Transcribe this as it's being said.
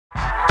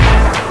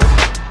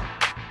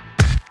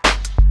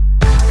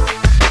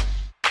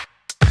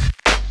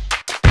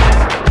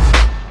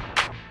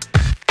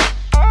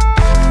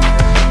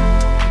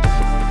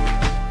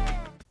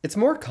It's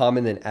more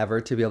common than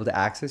ever to be able to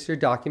access your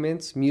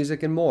documents,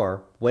 music, and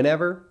more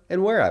whenever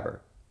and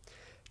wherever.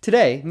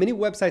 Today, many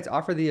websites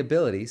offer the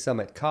ability, some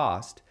at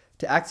cost,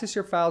 to access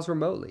your files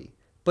remotely,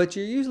 but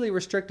you're usually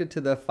restricted to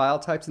the file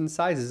types and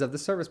sizes of the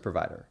service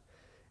provider.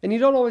 And you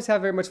don't always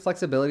have very much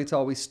flexibility to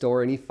always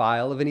store any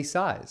file of any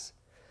size.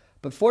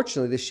 But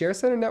fortunately, the Share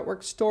Center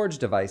Network storage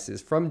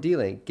devices from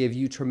D-Link give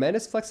you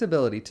tremendous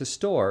flexibility to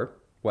store,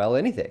 well,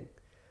 anything.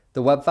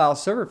 The Web File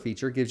Server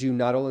feature gives you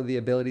not only the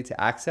ability to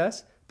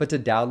access, but to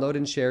download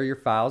and share your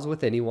files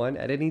with anyone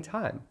at any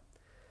time.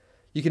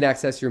 You can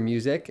access your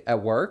music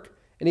at work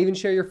and even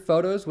share your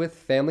photos with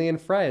family and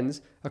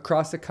friends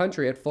across the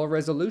country at full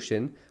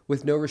resolution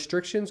with no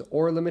restrictions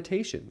or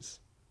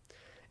limitations.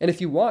 And if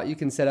you want, you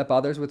can set up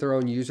others with their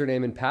own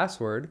username and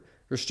password,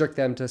 restrict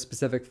them to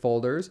specific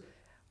folders,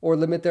 or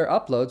limit their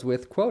uploads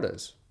with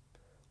quotas.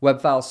 Web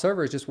File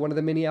Server is just one of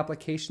the many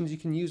applications you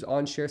can use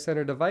on Share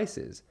Center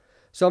devices.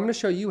 So I'm going to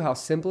show you how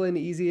simple and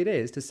easy it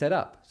is to set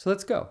up. So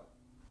let's go.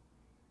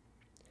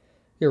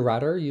 Your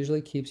router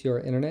usually keeps your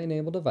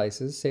internet-enabled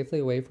devices safely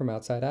away from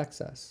outside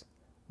access.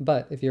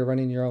 But if you're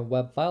running your own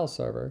web file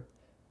server,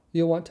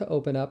 you'll want to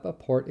open up a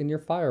port in your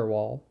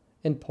firewall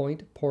and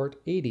point port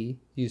 80,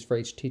 used for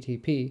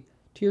HTTP,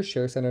 to your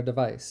Share Center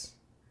device.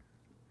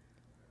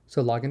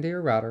 So log into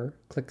your router,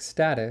 click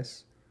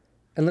Status,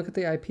 and look at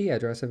the IP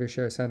address of your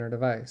Share Center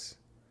device.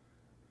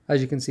 As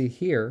you can see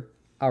here,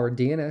 our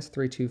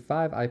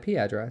DNS-325 IP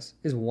address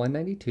is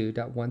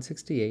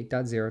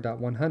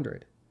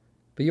 192.168.0.100,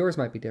 but yours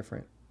might be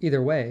different.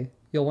 Either way,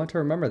 you'll want to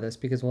remember this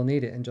because we'll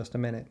need it in just a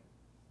minute.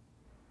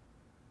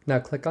 Now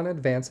click on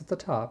Advanced at the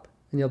top,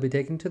 and you'll be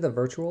taken to the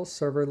virtual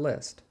server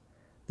list.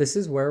 This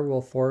is where we'll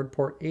forward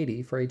port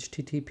 80 for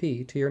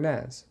HTTP to your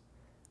NAS.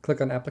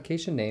 Click on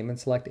Application Name and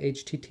select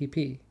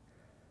HTTP.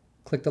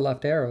 Click the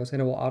left arrows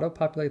and it will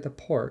auto-populate the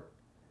port.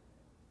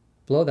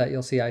 Below that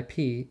you'll see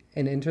IP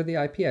and enter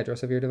the IP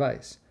address of your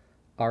device.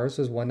 Ours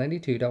was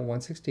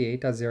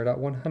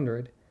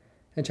 192.168.0.100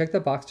 and check the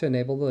box to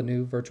enable the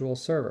new virtual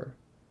server.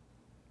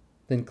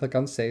 Then click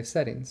on Save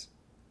Settings.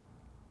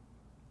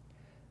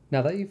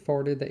 Now that you've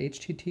forwarded the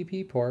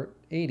HTTP port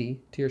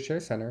 80 to your Share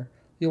Center,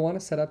 you'll want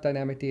to set up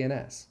dynamic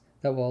DNS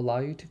that will allow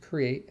you to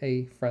create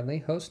a friendly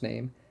host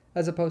name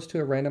as opposed to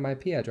a random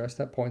IP address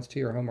that points to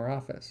your home or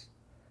office.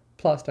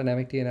 Plus,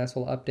 dynamic DNS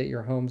will update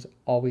your home's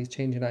always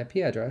changing IP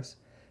address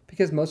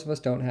because most of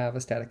us don't have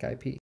a static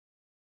IP.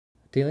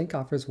 D-Link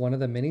offers one of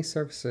the many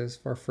services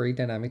for free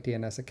dynamic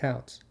DNS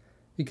accounts.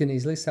 You can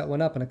easily set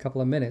one up in a couple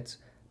of minutes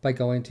by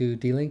going to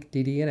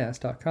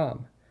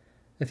dlinkddns.com.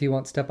 If you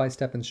want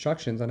step-by-step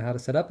instructions on how to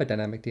set up a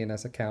dynamic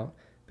DNS account,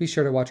 be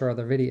sure to watch our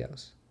other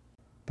videos.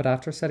 But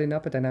after setting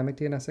up a dynamic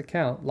DNS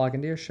account, log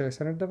into your Share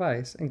Center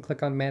device and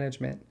click on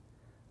Management,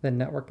 then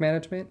Network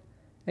Management,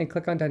 and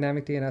click on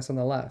Dynamic DNS on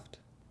the left.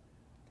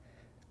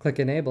 Click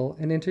Enable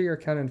and enter your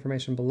account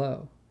information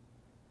below.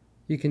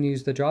 You can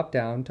use the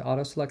drop-down to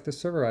auto-select the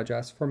server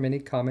address for many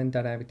common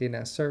dynamic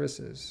DNS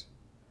services.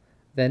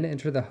 Then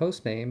enter the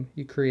host name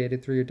you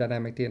created through your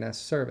dynamic DNS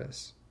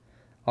service.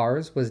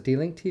 Ours was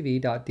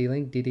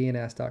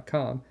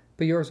dlinktv.dlinkddns.com,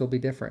 but yours will be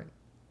different.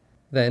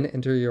 Then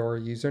enter your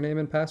username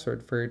and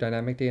password for your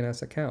dynamic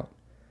DNS account.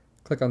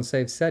 Click on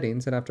Save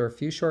Settings, and after a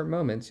few short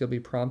moments, you'll be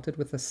prompted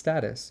with a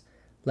status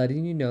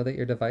letting you know that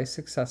your device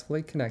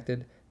successfully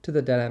connected to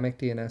the dynamic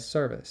DNS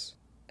service.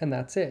 And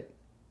that's it.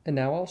 And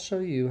now I'll show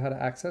you how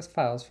to access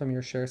files from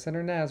your Share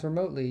Center NAS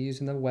remotely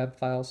using the Web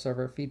File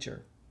Server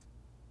feature.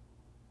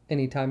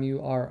 Anytime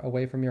you are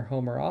away from your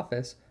home or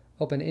office,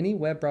 open any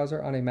web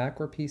browser on a Mac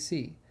or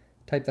PC,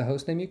 type the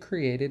hostname you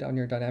created on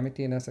your dynamic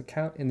DNS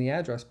account in the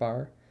address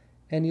bar,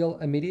 and you'll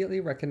immediately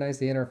recognize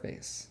the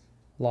interface.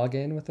 Log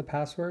in with the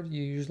password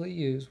you usually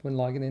use when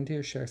logging into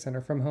your Share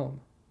Center from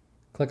home.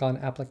 Click on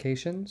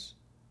Applications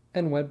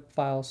and Web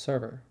File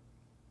Server.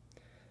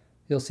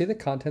 You'll see the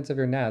contents of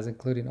your NAS,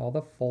 including all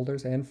the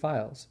folders and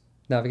files.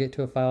 Navigate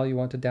to a file you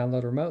want to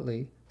download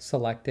remotely,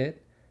 select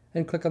it,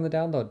 and click on the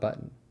Download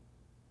button.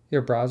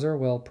 Your browser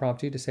will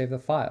prompt you to save the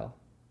file.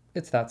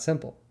 It's that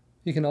simple.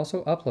 You can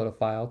also upload a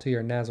file to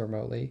your NAS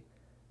remotely.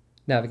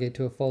 Navigate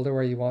to a folder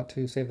where you want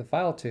to save the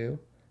file to,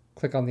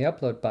 click on the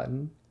Upload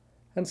button,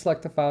 and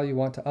select the file you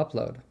want to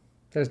upload.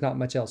 There's not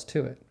much else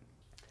to it.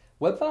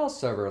 Web File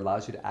Server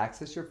allows you to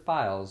access your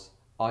files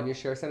on your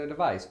Share Center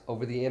device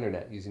over the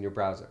internet using your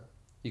browser.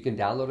 You can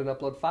download and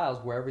upload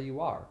files wherever you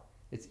are.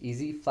 It's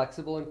easy,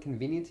 flexible, and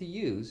convenient to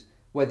use,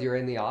 whether you're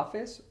in the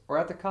office or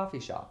at the coffee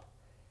shop.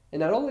 And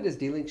not only does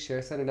D-Link's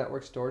Share Center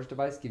Network storage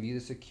device give you the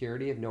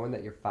security of knowing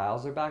that your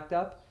files are backed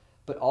up,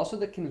 but also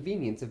the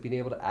convenience of being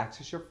able to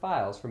access your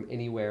files from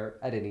anywhere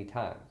at any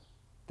time.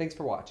 Thanks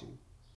for watching.